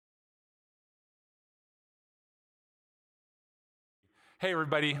Hey,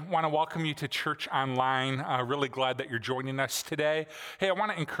 everybody. Want to welcome you to Church Online. Really glad that you're joining us today. Hey, I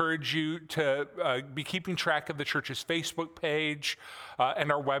want to encourage you to be keeping track of the church's Facebook page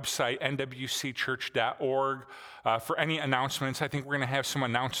and our website, nwcchurch.org, for any announcements. I think we're going to have some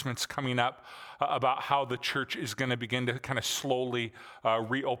announcements coming up about how the church is going to begin to kind of slowly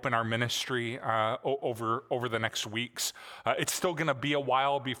reopen our ministry over the next weeks. It's still going to be a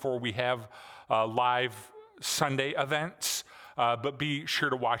while before we have live Sunday events. But be sure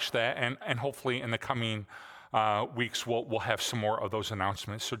to watch that, and hopefully in the coming weeks we'll have some more of those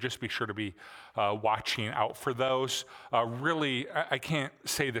announcements. So just be sure to be watching out for those. Really, I can't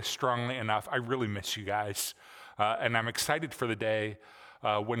say this strongly enough. I really miss you guys, and I'm excited for the day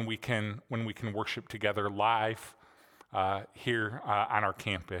when we can worship together live here on our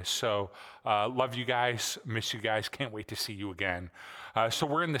campus. So love you guys, miss you guys, can't wait to see you again. So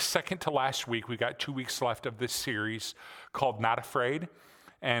we're in the second to last week. We got 2 weeks left of this series called Not Afraid.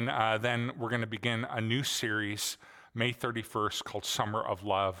 And then we're going to begin a new series May 31st called Summer of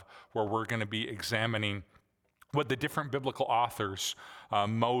Love, where we're going to be examining what the different biblical authors,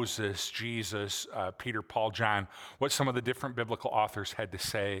 Moses, Jesus, Peter, Paul, John, what some of the different biblical authors had to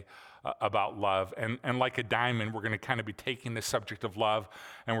say about love. And like a diamond, we're going to kind of be taking the subject of love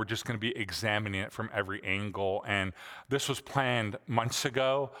and we're just going to be examining it from every angle. And this was planned months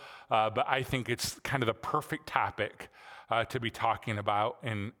ago, but I think it's kind of the perfect topic to be talking about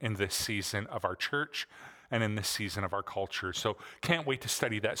in this season of our church and in this season of our culture. So can't wait to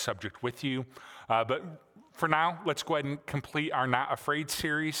study that subject with you. But for now, let's go ahead and complete our Not Afraid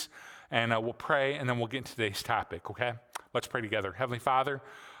series, and we'll pray, and then we'll get into today's topic, okay? Let's pray together. Heavenly Father,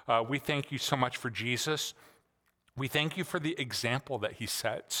 we thank you so much for Jesus. We thank you for the example that he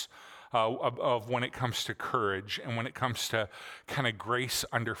sets of when it comes to courage and when it comes to kind of grace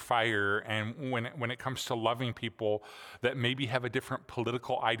under fire and when it comes to loving people that maybe have a different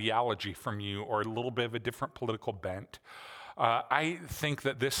political ideology from you or a little bit of a different political bent. I think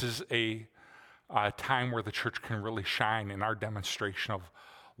that this is a time where the church can really shine in our demonstration of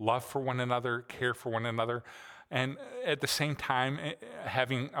love for one another, care for one another, and at the same time,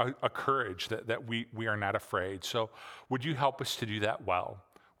 having a courage that we are not afraid. So would you help us to do that well?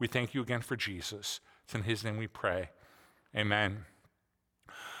 We thank you again for Jesus. It's in his name we pray. Amen.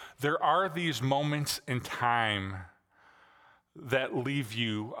 There are these moments in time that leave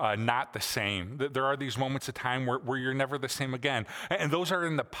you not the same. There are these moments of time where you're never the same again. And those are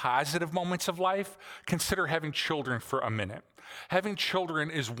in the positive moments of life. Consider having children for a minute. Having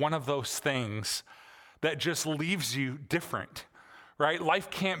children is one of those things that just leaves you different, right? Life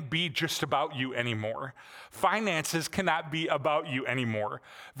can't be just about you anymore. Finances cannot be about you anymore.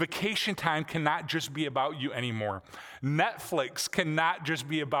 Vacation time cannot just be about you anymore. Netflix cannot just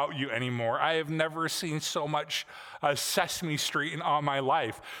be about you anymore. I have never seen so much Sesame Street in all my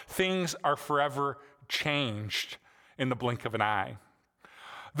life. Things are forever changed in the blink of an eye.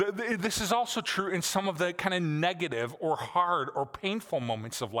 This is also true in some of the kind of negative or hard or painful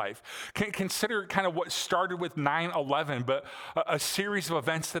moments of life. Consider kind of what started with 9/11, but a series of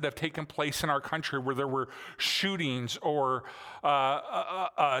events that have taken place in our country where there were shootings or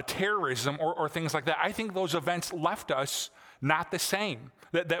terrorism or things like that. I think those events left us not the same,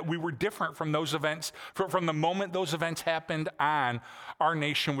 that we were different from those events. From the moment those events happened on, our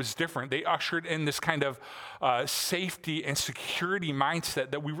nation was different. They ushered in this kind of safety and security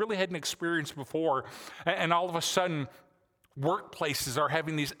mindset that we really hadn't experienced before. And all of a sudden, workplaces are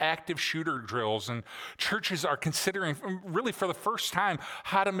having these active shooter drills, and churches are considering, really for the first time,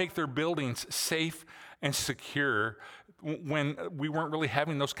 how to make their buildings safe and secure when we weren't really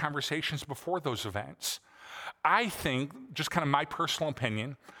having those conversations before those events. I think, just kind of my personal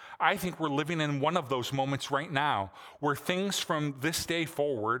opinion, I think we're living in one of those moments right now where things from this day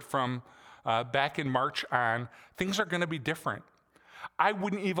forward, from back in March on, things are going to be different. I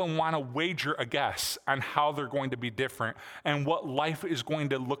wouldn't even want to wager a guess on how they're going to be different and what life is going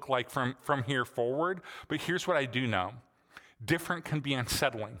to look like from here forward. But here's what I do know. Different can be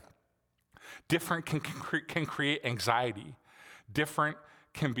unsettling. Different can create anxiety. Different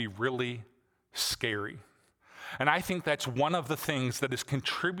can be really scary. And I think that's one of the things that is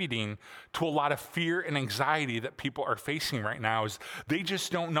contributing to a lot of fear and anxiety that people are facing right now is they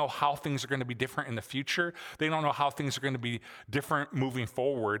just don't know how things are going to be different in the future. They don't know how things are going to be different moving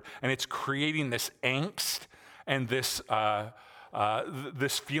forward. And it's creating this angst and this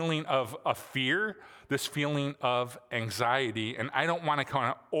feeling of fear, this feeling of anxiety. And I don't want to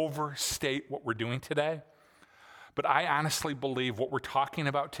kind of overstate what we're doing today, but I honestly believe what we're talking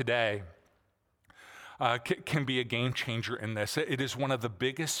about today can be a game changer in this. It is one of the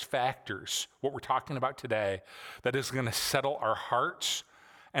biggest factors, what we're talking about today, that is going to settle our hearts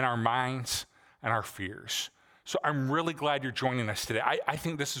and our minds and our fears. So I'm really glad you're joining us today. I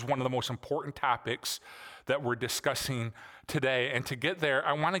think this is one of the most important topics that we're discussing today. And to get there,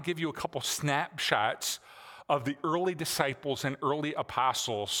 I want to give you a couple snapshots of the early disciples and early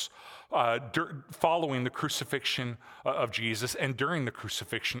apostles following the crucifixion of Jesus and during the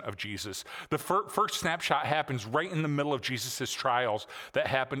crucifixion of Jesus. The first snapshot happens right in the middle of Jesus' trials that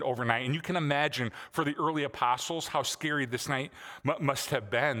happened overnight. And you can imagine for the early apostles how scary this night must have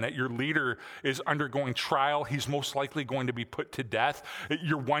been, that your leader is undergoing trial. He's most likely going to be put to death.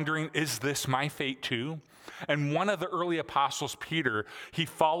 You're wondering, is this my fate too? And one of the early apostles, Peter, he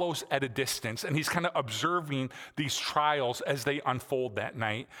follows at a distance, and he's kind of observing these trials as they unfold that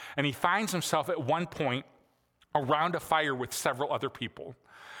night. And he finds himself at one point around a fire with several other people.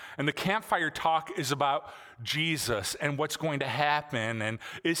 And the campfire talk is about Jesus and what's going to happen, and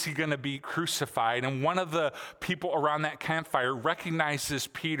is he going to be crucified? And one of the people around that campfire recognizes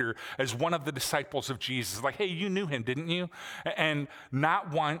Peter as one of the disciples of Jesus. Like, hey, you knew him, didn't you? And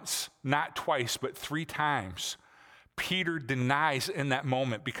not once, not twice, but 3 times, Peter denies in that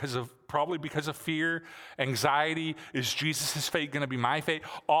moment probably because of fear, anxiety. Is Jesus' fate going to be my fate?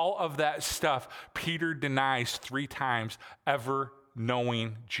 All of that stuff, Peter denies 3 times ever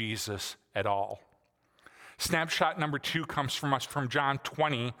knowing Jesus at all. Snapshot number 2 comes from John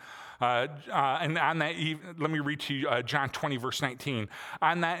 20. And on that let me read to you John 20, verse 19.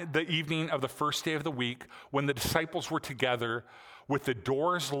 On the evening of the first day of the week, when the disciples were together with the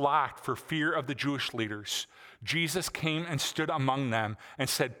doors locked for fear of the Jewish leaders, Jesus came and stood among them and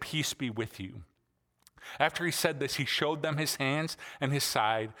said, "Peace be with you." After he said this, he showed them his hands and his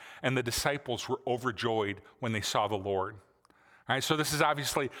side, and the disciples were overjoyed when they saw the Lord. All right, so this is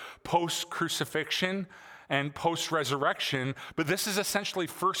obviously post-crucifixion and post-resurrection, but this is essentially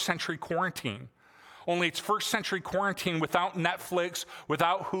first century quarantine. Only it's first century quarantine without Netflix,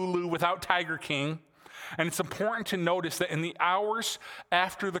 without Hulu, without Tiger King. And it's important to notice that in the hours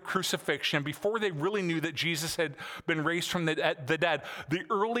after the crucifixion, before they really knew that Jesus had been raised from the dead, the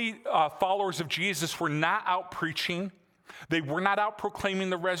early followers of Jesus were not out preaching. They were not out proclaiming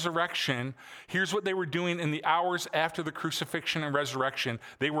the resurrection. Here's what they were doing in the hours after the crucifixion and resurrection.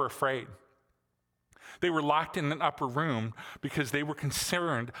 They were afraid. They were locked in an upper room because they were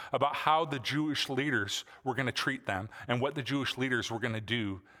concerned about how the Jewish leaders were going to treat them and what the Jewish leaders were going to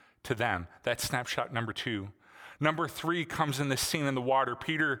do to them. That's snapshot number 2. Number 3 comes in this scene in the water.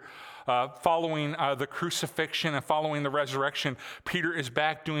 Peter, following the crucifixion and following the resurrection, Peter is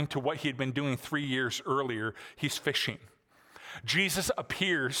back doing to what he had been doing 3 years earlier. He's fishing. Jesus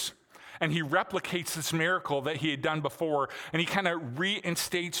appears and he replicates this miracle that he had done before, and he kind of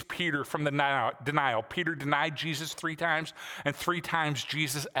reinstates Peter from the denial. Peter denied Jesus 3 times, and 3 times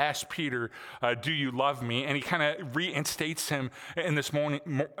Jesus asked Peter, "Do you love me?" And he kind of reinstates him in this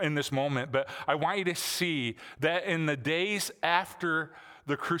moment. But I want you to see that in the days after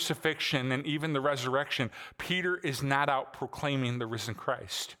the crucifixion and even the resurrection, Peter is not out proclaiming the risen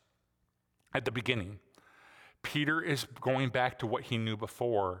Christ. At the beginning, Peter is going back to what he knew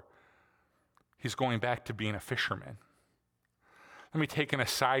before. He's going back to being a fisherman. Let me take an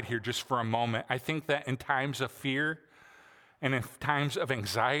aside here just for a moment. I think that in times of fear and in times of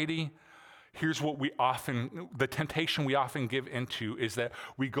anxiety, here's what the temptation we often give into is that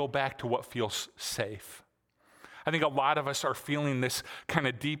we go back to what feels safe. I think a lot of us are feeling this kind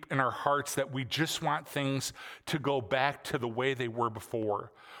of deep in our hearts that we just want things to go back to the way they were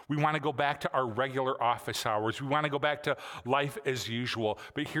before. We want to go back to our regular office hours. We want to go back to life as usual.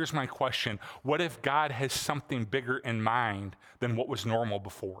 But here's my question. What if God has something bigger in mind than what was normal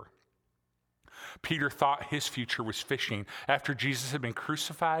before? Peter thought his future was fishing. After Jesus had been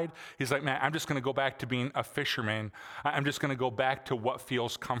crucified, he's like, man, I'm just going to go back to being a fisherman. I'm just going to go back to what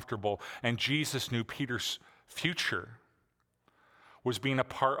feels comfortable. And Jesus knew Peter's future was being a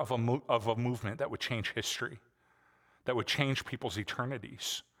part of a movement that would change history, that would change people's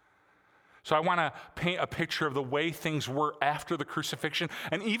eternities. So I want to paint a picture of the way things were after the crucifixion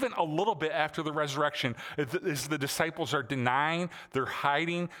and even a little bit after the resurrection. As the disciples are denying, they're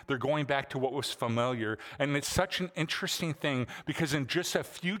hiding, they're going back to what was familiar. And it's such an interesting thing because in just a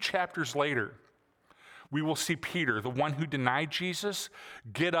few chapters later, we will see Peter, the one who denied Jesus,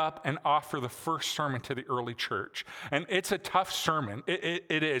 get up and offer the first sermon to the early church. And it's a tough sermon.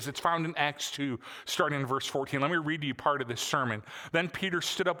 It is. It's found in Acts 2, starting in verse 14. Let me read to you part of this sermon. Then Peter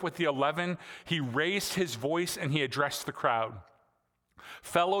stood up with the 11. He raised his voice and he addressed the crowd.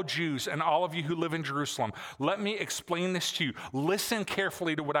 Fellow Jews and all of you who live in Jerusalem, let me explain this to you. Listen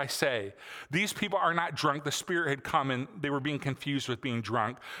carefully to what I say. These people are not drunk. The Spirit had come and they were being confused with being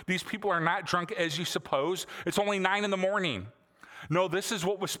drunk. These people are not drunk as you suppose. It's only 9 a.m. No, this is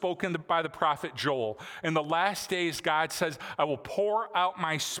what was spoken by the prophet Joel. In the last days, God says, I will pour out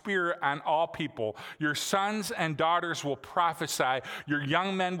my Spirit on all people. Your sons and daughters will prophesy. Your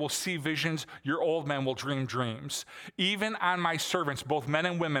young men will see visions. Your old men will dream dreams. Even on my servants, both men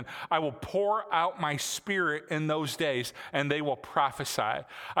and women, I will pour out my Spirit in those days, and they will prophesy.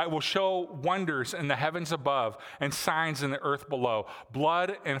 I will show wonders in the heavens above and signs in the earth below,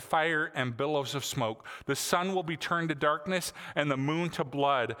 blood and fire and billows of smoke. The sun will be turned to darkness and the moon to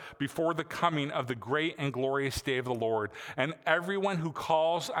blood before the coming of the great and glorious day of the Lord. And everyone who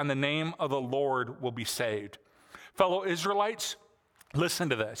calls on the name of the Lord will be saved. Fellow Israelites, listen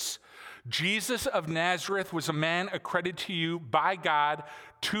to this. Jesus of Nazareth was a man accredited to you by God,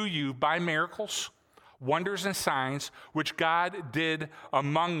 to you by miracles, wonders, and signs, which God did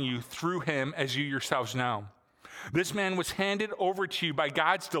among you through him, as you yourselves know. This man was handed over to you by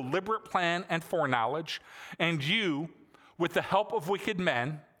God's deliberate plan and foreknowledge, and you, with the help of wicked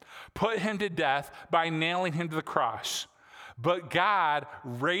men, put him to death by nailing him to the cross. But God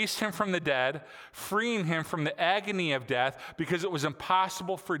raised him from the dead, freeing him from the agony of death, because it was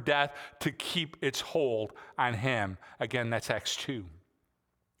impossible for death to keep its hold on him. Again, that's Acts 2.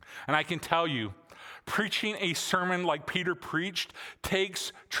 And I can tell you, preaching a sermon like Peter preached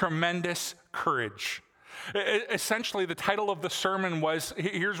takes tremendous courage. Essentially, the title of the sermon was,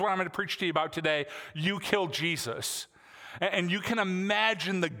 here's what I'm going to preach to you about today: You Killed Jesus. And you can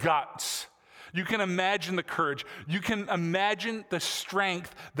imagine the guts. You can imagine the courage. You can imagine the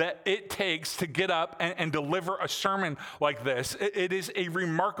strength that it takes to get up and deliver a sermon like this. It is a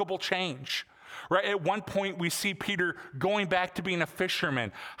remarkable change. Right? At one point, we see Peter going back to being a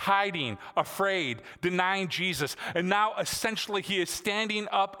fisherman, hiding, afraid, denying Jesus. And now, essentially, he is standing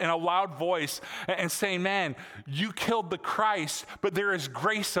up in a loud voice and saying, man, you killed the Christ, but there is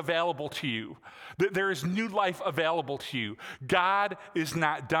grace available to you. There is new life available to you. God is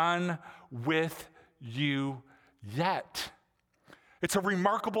not done with you yet. It's a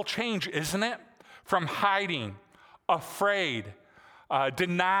remarkable change, isn't it? From hiding, afraid,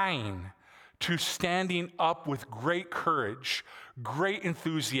 denying, to standing up with great courage, great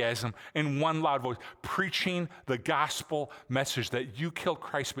enthusiasm, in one loud voice, preaching the gospel message that you killed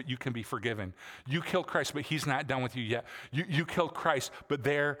Christ, but you can be forgiven. You killed Christ, but he's not done with you yet. You killed Christ, but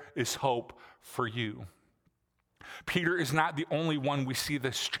there is hope for you. Peter is not the only one we see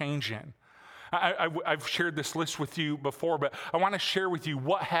this change in. I've shared this list with you before, but I want to share with you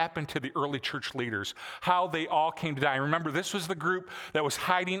what happened to the early church leaders, how they all came to die. Remember, this was the group that was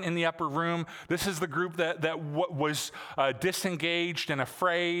hiding in the upper room. This is the group that was disengaged and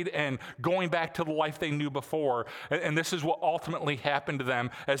afraid and going back to the life they knew before. And this is what ultimately happened to them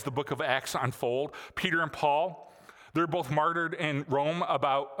as the book of Acts unfold. Peter and Paul, they're both martyred in Rome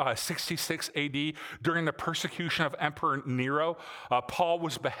about 66 AD during the persecution of Emperor Nero. Paul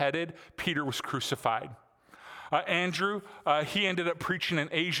was beheaded. Peter was crucified. Andrew, he ended up preaching in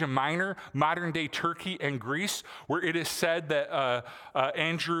Asia Minor, modern-day Turkey and Greece, where it is said that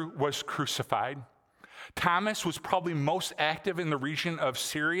Andrew was crucified. Thomas was probably most active in the region of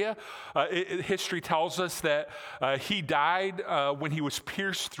Syria. History tells us that he died when he was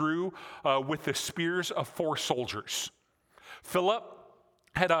pierced through with the spears of 4 soldiers. Philip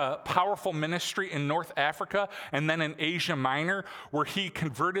had a powerful ministry in North Africa and then in Asia Minor, where he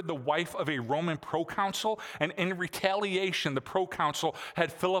converted the wife of a Roman proconsul, and in retaliation, the proconsul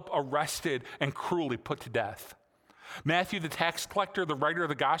had Philip arrested and cruelly put to death. Matthew, the tax collector, the writer of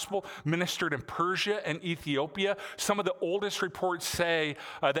the gospel, ministered in Persia and Ethiopia. Some of the oldest reports say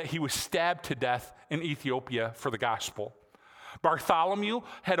that he was stabbed to death in Ethiopia for the gospel. Bartholomew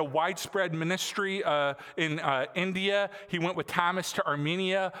had a widespread ministry in India. He went with Thomas to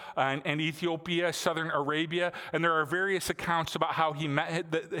Armenia and Ethiopia, southern Arabia, and there are various accounts about how he met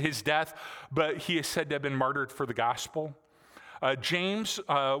his death, but he is said to have been martyred for the gospel. James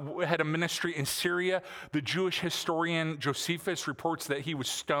had a ministry in Syria. The Jewish historian Josephus reports that he was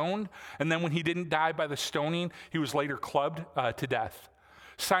stoned, and then when he didn't die by the stoning, he was later clubbed to death.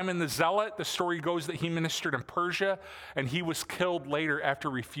 Simon the Zealot, the story goes that he ministered in Persia, and he was killed later after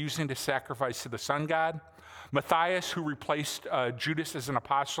refusing to sacrifice to the sun god. Matthias, who replaced Judas as an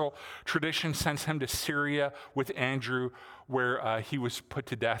apostle, tradition sends him to Syria with Andrew, where he was put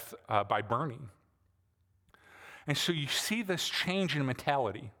to death by burning. And so you see this change in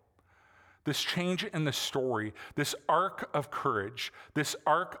mentality, this change in the story, this arc of courage, this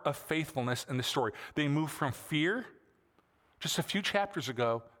arc of faithfulness in the story. They move from fear just a few chapters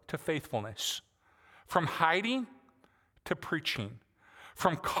ago, to faithfulness. From hiding to preaching.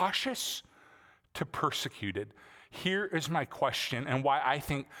 From cautious to persecuted. Here is my question and why I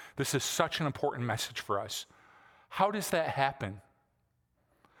think this is such an important message for us. How does that happen?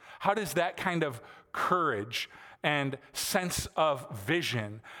 How does that kind of courage and sense of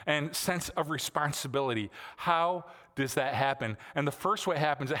vision and sense of responsibility, how does that happen? And the first way it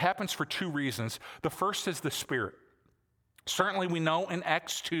happens for two reasons. The first is the Spirit. Certainly we know in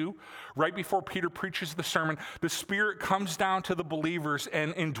Acts 2, right before Peter preaches the sermon, the Spirit comes down to the believers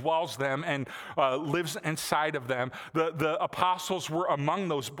and indwells them and lives inside of them. The apostles were among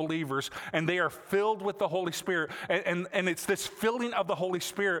those believers, and they are filled with the Holy Spirit. And it's this filling of the Holy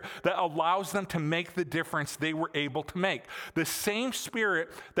Spirit that allows them to make the difference they were able to make. The same Spirit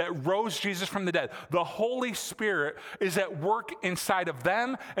that rose Jesus from the dead, the Holy Spirit is at work inside of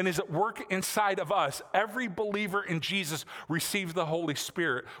them and is at work inside of us. Every believer in Jesus receives the Holy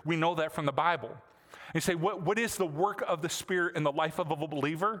Spirit. We know that from the Bible. And you say, what is the work of the Spirit in the life of a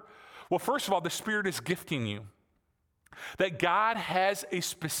believer? Well, first of all, the Spirit is gifting you. That God has a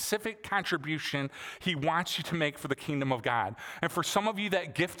specific contribution He wants you to make for the kingdom of God. And for some of you,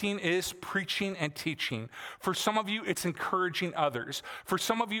 that gifting is preaching and teaching. For some of you, it's encouraging others. For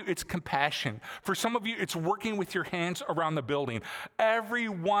some of you, it's compassion. For some of you, it's working with your hands around the building.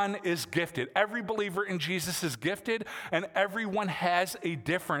 Everyone is gifted. Every believer in Jesus is gifted, and everyone has a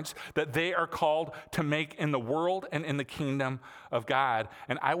difference that they are called to make in the world and in the kingdom of God.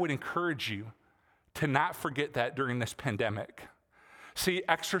 And I would encourage you to not forget that during this pandemic. See,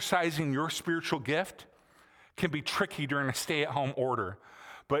 exercising your spiritual gift can be tricky during a stay-at-home order,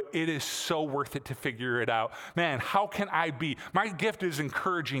 but it is so worth it to figure it out. Man, how can I be? My gift is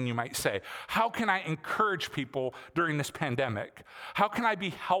encouraging, you might say. How can I encourage people during this pandemic? How can I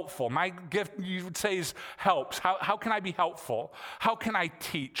be helpful? My gift, you would say, is helps. How can I be helpful? How can I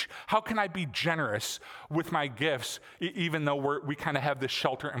teach? How can I be generous with my gifts, even though we kind of have this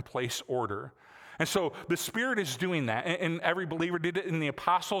shelter-in-place order? And so the Spirit is doing that, and every believer did it, and the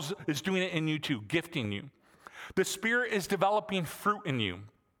apostles is doing it in you too, gifting you. The Spirit is developing fruit in you.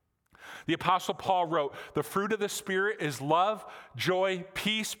 The Apostle Paul wrote, the fruit of the Spirit is love, joy,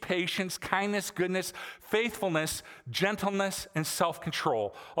 peace, patience, kindness, goodness, faithfulness, gentleness, and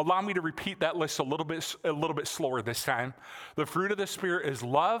self-control. Allow me to repeat that list a little bit slower this time. The fruit of the Spirit is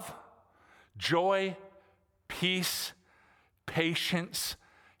love, joy, peace, patience,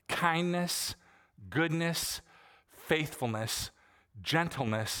 kindness, goodness, faithfulness,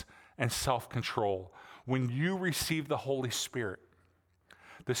 gentleness, and self-control. When you receive the Holy Spirit,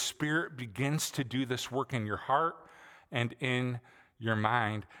 the Spirit begins to do this work in your heart and in your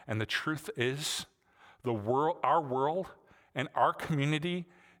mind. And the truth is, our world and our community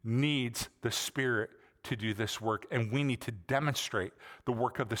needs the Spirit to do this work, and we need to demonstrate the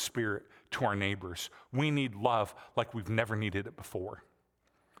work of the Spirit to our neighbors. We need love like we've never needed it before.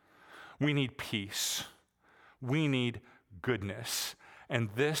 We need peace. We need goodness. And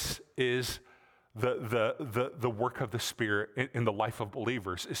this is the work of the Spirit in the life of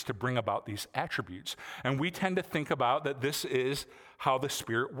believers, is to bring about these attributes. And we tend to think about that this is how the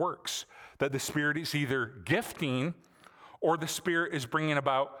Spirit works, that the Spirit is either gifting or the Spirit is bringing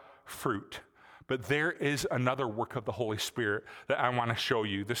about fruit. But there is another work of the Holy Spirit that I want to show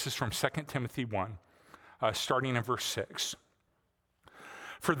you. This is from 2 Timothy 1, starting in verse 6.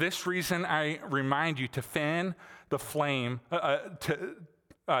 For this reason, I remind you to fan the flame,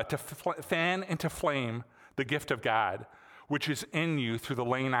 fan into flame the gift of God, which is in you through the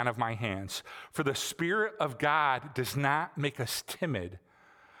laying on of my hands. For the Spirit of God does not make us timid,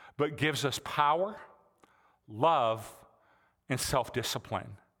 but gives us power, love, and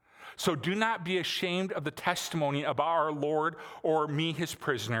self-discipline. So do not be ashamed of the testimony about our Lord or me, his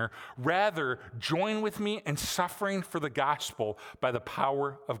prisoner. Rather, join with me in suffering for the gospel by the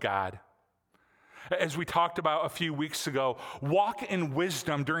power of God. As we talked about a few weeks ago, walk in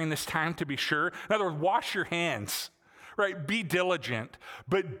wisdom during this time, to be sure. In other words, wash your hands, right? Be diligent,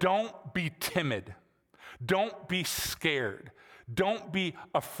 but don't be timid. Don't be scared. Don't be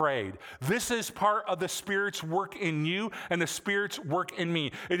afraid. This is part of the Spirit's work in you and the Spirit's work in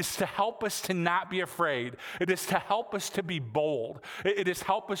me. It is to help us to not be afraid. It is to help us to be bold. It is to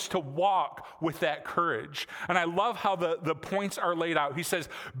help us to walk with that courage. And I love how the points are laid out. He says,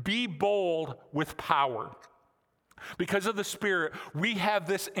 be bold with power. Because of the Spirit, we have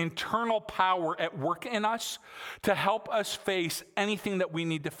this internal power at work in us to help us face anything that we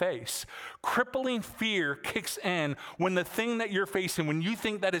need to face. Crippling fear kicks in when the thing that you're facing, when you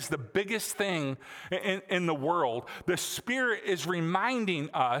think that is the biggest thing in the world, the Spirit is reminding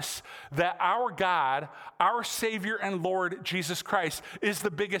us that our God, our Savior and Lord Jesus Christ, is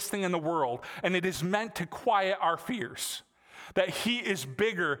the biggest thing in the world, and it is meant to quiet our fears, that He is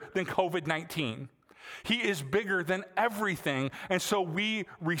bigger than COVID-19. He is bigger than everything, and so we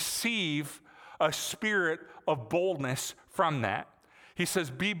receive a spirit of boldness from that. He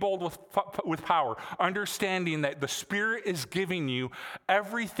says, be bold with power, understanding that the Spirit is giving you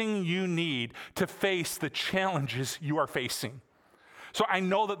everything you need to face the challenges you are facing. So I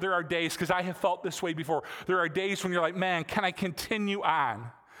know that there are days, because I have felt this way before, there are days when you're like, man, can I continue on?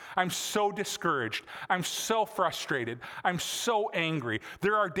 I'm so discouraged. I'm so frustrated. I'm so angry.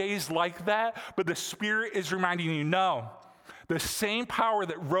 There are days like that, but the Spirit is reminding you, no, the same power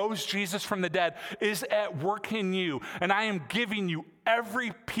that rose Jesus from the dead is at work in you, and I am giving you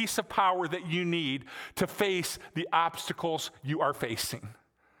every piece of power that you need to face the obstacles you are facing.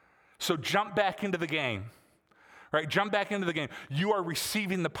 So jump back into the game, right? Jump back into the game. You are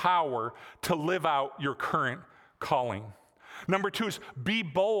receiving the power to live out your current calling. Number 2 is be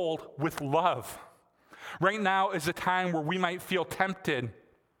bold with love. Right now is a time where we might feel tempted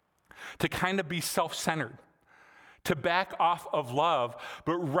to kind of be self-centered, to back off of love.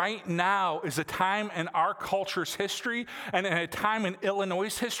 But right now is a time in our culture's history and in a time in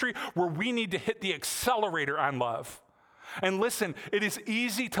Illinois' history where we need to hit the accelerator on love. And listen, it is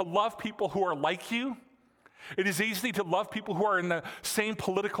easy to love people who are like you. It is easy to love people who are in the same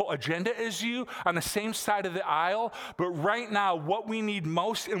political agenda as you, on the same side of the aisle. But right now, what we need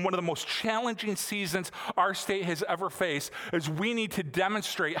most in one of the most challenging seasons our state has ever faced is we need to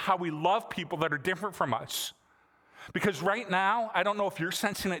demonstrate how we love people that are different from us. Because right now, I don't know if you're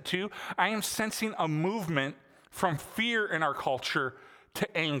sensing it too, I am sensing a movement from fear in our culture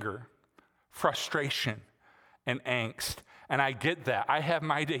to anger, frustration, and angst. And I get that. I have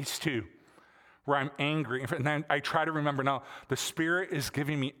my days too, where I'm angry. And then I try to remember, no, the Spirit is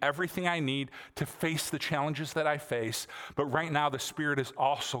giving me everything I need to face the challenges that I face. But right now, the Spirit is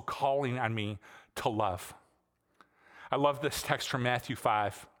also calling on me to love. I love this text from Matthew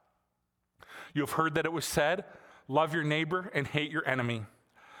 5. You have heard that it was said, love your neighbor and hate your enemy.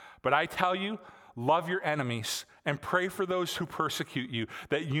 But I tell you, love your enemies and pray for those who persecute you,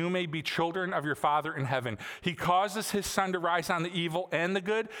 that you may be children of your Father in heaven. He causes his sun to rise on the evil and the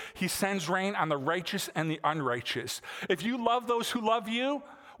good. He sends rain on the righteous and the unrighteous. If you love those who love you,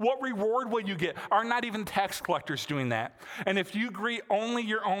 what reward will you get? Are not even tax collectors doing that? And if you greet only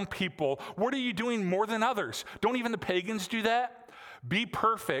your own people, what are you doing more than others? Don't even the pagans do that? Be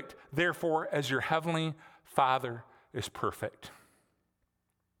perfect, therefore, as your heavenly Father is perfect.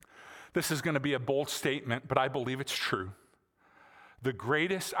 This is going to be a bold statement, but I believe it's true. The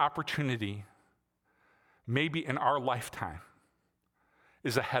greatest opportunity, maybe in our lifetime,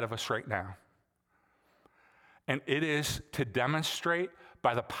 is ahead of us right now. And it is to demonstrate,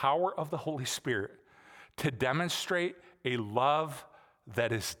 by the power of the Holy Spirit, to demonstrate a love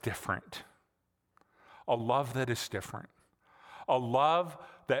that is different. A love that is different. A love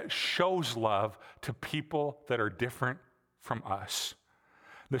that shows love to people that are different from us.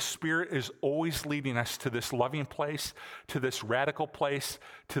 The Spirit is always leading us to this loving place, to this radical place,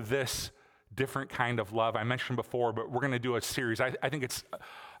 to this different kind of love. I mentioned before, but we're going to do a series. I think it's,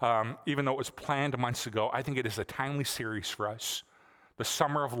 even though it was planned months ago, I think it is a timely series for us, the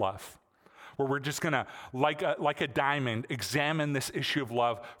Summer of Love, where we're just going to, like a diamond, examine this issue of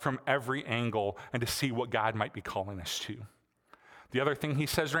love from every angle and to see what God might be calling us to. The other thing he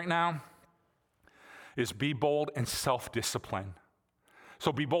says right now is be bold and self-discipline.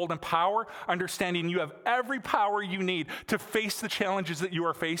 So be bold in power, understanding you have every power you need to face the challenges that you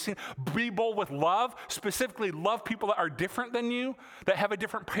are facing. Be bold with love, specifically love people that are different than you, that have a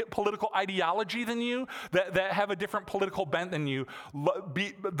different political ideology than you, that have a different political bent than you.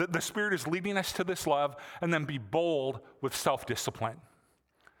 The Spirit is leading us to this love, and then be bold with self-discipline.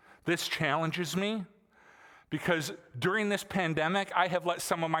 This challenges me because during this pandemic, I have let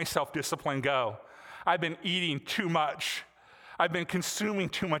some of my self-discipline go. I've been eating too much. I've been consuming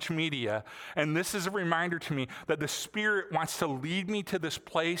too much media, and this is a reminder to me that the Spirit wants to lead me to this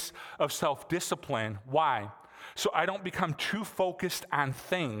place of self-discipline. Why? So I don't become too focused on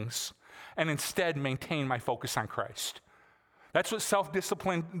things and instead maintain my focus on Christ. That's what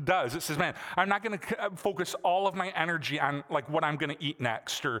self-discipline does. It says, man, I'm not going to focus all of my energy on like what I'm going to eat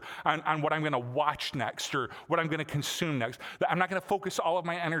next, or on what I'm going to watch next, or what I'm going to consume next. I'm not going to focus all of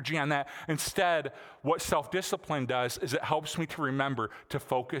my energy on that. Instead, what self-discipline does is it helps me to remember to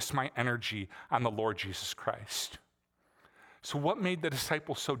focus my energy on the Lord Jesus Christ. So what made the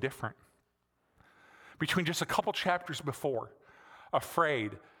disciples so different? Between just a couple chapters before,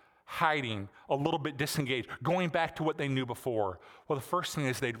 afraid, hiding, a little bit disengaged, going back to what they knew before. Well, the first thing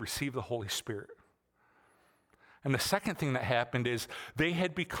is they'd received the Holy Spirit. And the second thing that happened is they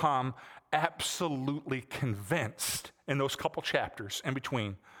had become absolutely convinced in those couple chapters in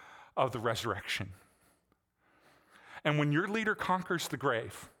between of the resurrection. And when your leader conquers the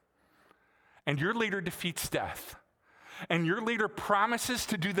grave, and your leader defeats death, and your leader promises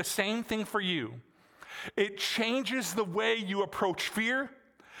to do the same thing for you, it changes the way you approach fear.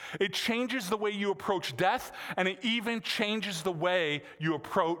 It changes the way you approach death, and it even changes the way you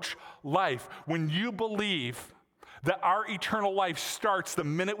approach life. When you believe that our eternal life starts the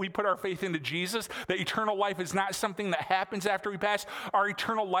minute we put our faith into Jesus, that eternal life is not something that happens after we pass. Our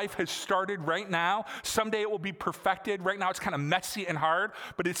eternal life has started right now. Someday it will be perfected. Right now it's kind of messy and hard,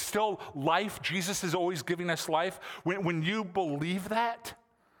 but it's still life. Jesus is always giving us life. When you believe that,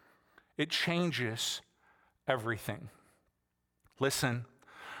 it changes everything. Listen.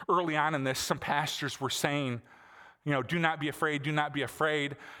 Early on in this, some pastors were saying, do not be afraid, do not be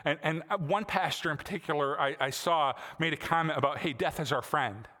afraid. And one pastor in particular I saw made a comment about, hey, death is our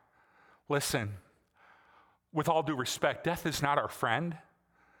friend. Listen, with all due respect, death is not our friend.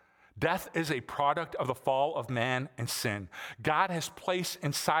 Death is a product of the fall of man and sin. God has placed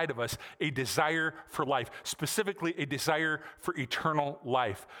inside of us a desire for life, specifically a desire for eternal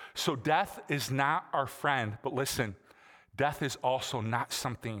life. So death is not our friend, but listen, death is also not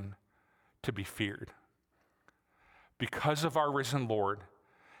something to be feared. Because of our risen Lord,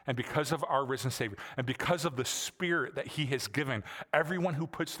 and because of our risen Savior, and because of the Spirit that He has given everyone who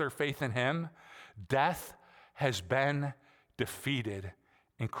puts their faith in Him, death has been defeated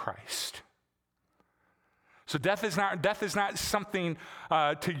in Christ. So death is not something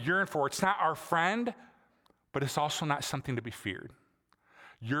to yearn for. It's not our friend, but it's also not something to be feared.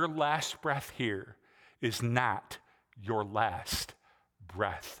 Your last breath here is not your last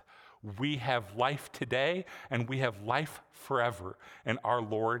breath. We have life today, and we have life forever in our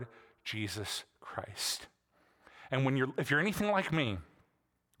Lord Jesus Christ. And if you're anything like me,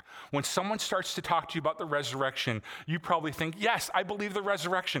 when someone starts to talk to you about the resurrection, you probably think, yes, I believe the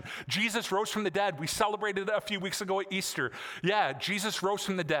resurrection. Jesus rose from the dead. We celebrated it a few weeks ago at Easter. Yeah, Jesus rose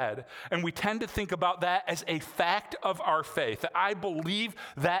from the dead. And we tend to think about that as a fact of our faith. That I believe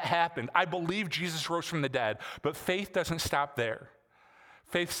that happened. I believe Jesus rose from the dead. But faith doesn't stop there.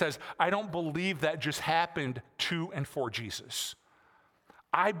 Faith says, I don't believe that just happened to and for Jesus.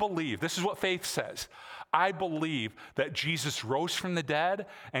 I believe, this is what faith says, I believe that Jesus rose from the dead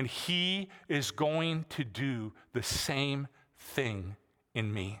and He is going to do the same thing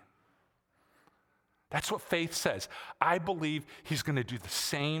in me. That's what faith says. I believe He's going to do the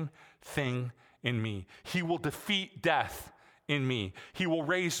same thing in me. He will defeat death in me. He will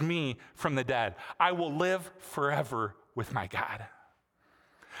raise me from the dead. I will live forever with my God.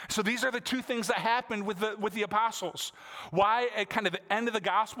 So these are the two things that happened with the apostles. Why at kind of the end of the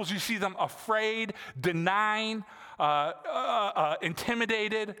Gospels you see them afraid, denying,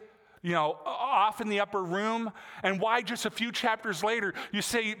 intimidated, off in the upper room, and why just a few chapters later you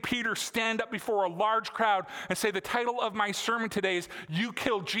see Peter stand up before a large crowd and say, the title of my sermon today is, You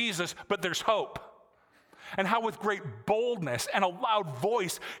Killed Jesus, but There's Hope. And how with great boldness and a loud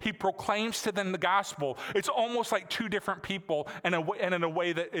voice he proclaims to them the gospel. It's almost like two different people, and in a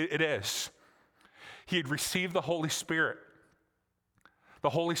way that it is. He had received the Holy Spirit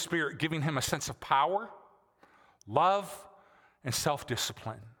giving him a sense of power, love, and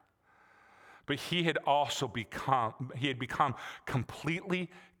self-discipline. But he had become completely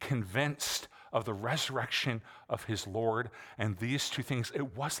convinced of the resurrection of his Lord, and these two things,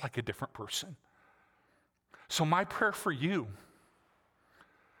 it was like a different person. So my prayer for you,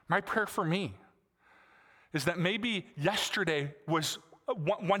 my prayer for me, is that maybe yesterday was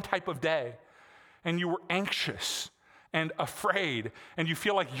one type of day, and you were anxious and afraid, and you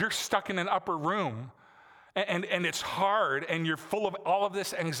feel like you're stuck in an upper room, and it's hard, and you're full of all of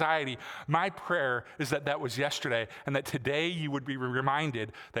this anxiety. My prayer is that was yesterday, and that today you would be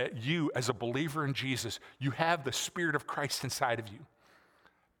reminded that you, as a believer in Jesus, you have the Spirit of Christ inside of you.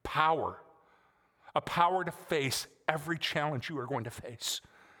 A power to face every challenge you are going to face.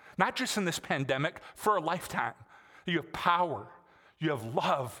 Not just in this pandemic, for a lifetime. You have power, you have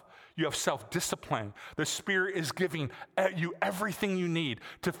love, You have self-discipline. The Spirit is giving you everything you need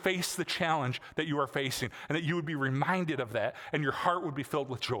to face the challenge that you are facing, and that you would be reminded of that, and your heart would be filled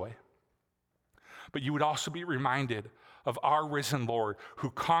with joy. But you would also be reminded of our risen Lord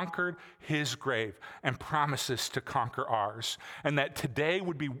who conquered his grave and promises to conquer ours. And that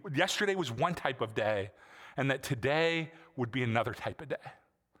yesterday was one type of day, and that today would be another type of day.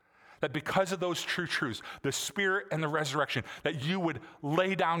 That because of those true truths, the Spirit and the resurrection, that you would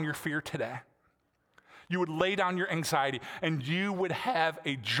lay down your fear today. You would lay down your anxiety, and you would have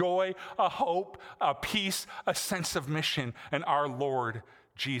a joy, a hope, a peace, a sense of mission in our Lord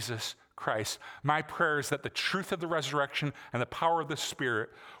Jesus Christ. My prayer is that the truth of the resurrection and the power of the Spirit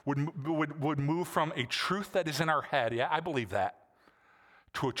would move from a truth that is in our head, yeah, I believe that,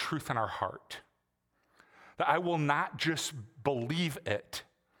 to a truth in our heart. That I will not just believe it,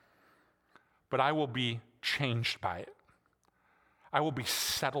 but I will be changed by it. I will be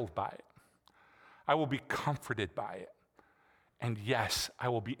settled by it. I will be comforted by it. And yes, I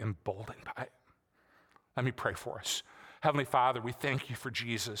will be emboldened by it. Let me pray for us. Heavenly Father, we thank you for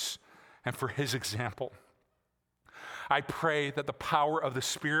Jesus and for his example. I pray that the power of the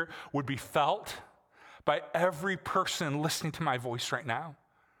Spirit would be felt by every person listening to my voice right now.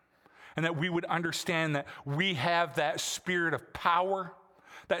 And that we would understand that we have that spirit of power,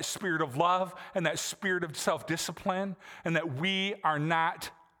 that spirit of love, and that spirit of self-discipline, and that we are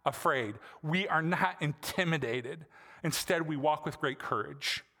not afraid. We are not intimidated. Instead, we walk with great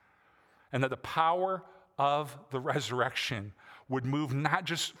courage. And that the power of the resurrection would move not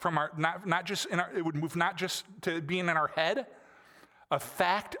just to being in our head, a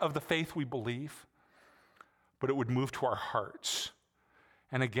fact of the faith we believe, but it would move to our hearts.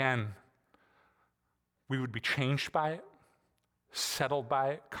 And again, we would be changed by it, settled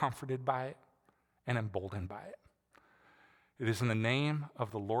by it, comforted by it, and emboldened by it. It is in the name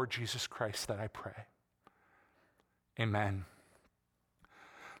of the Lord Jesus Christ that I pray. Amen.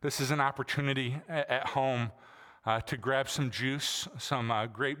 This is an opportunity at home to grab some juice, some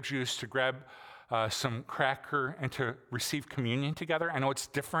grape juice, to grab some cracker, and to receive communion together. I know it's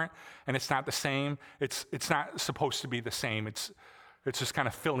different and it's not the same. It's not supposed to be the same. It's just kind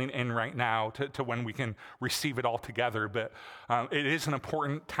of filling in right now to when we can receive it all together. But it is an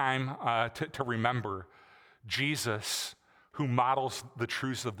important time to remember Jesus, who models the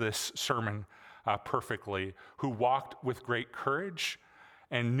truths of this sermon perfectly, who walked with great courage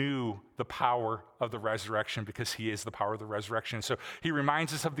and knew the power of the resurrection because he is the power of the resurrection. So he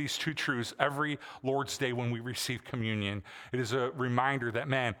reminds us of these two truths every Lord's Day when we receive communion. It is a reminder that,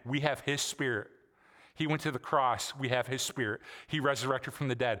 man, we have his Spirit. He went to the cross, we have his Spirit. He resurrected from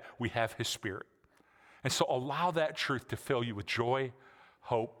the dead, we have his Spirit. And so allow that truth to fill you with joy,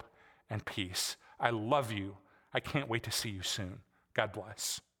 hope, and peace. I love you. I can't wait to see you soon. God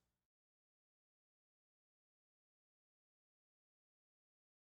bless.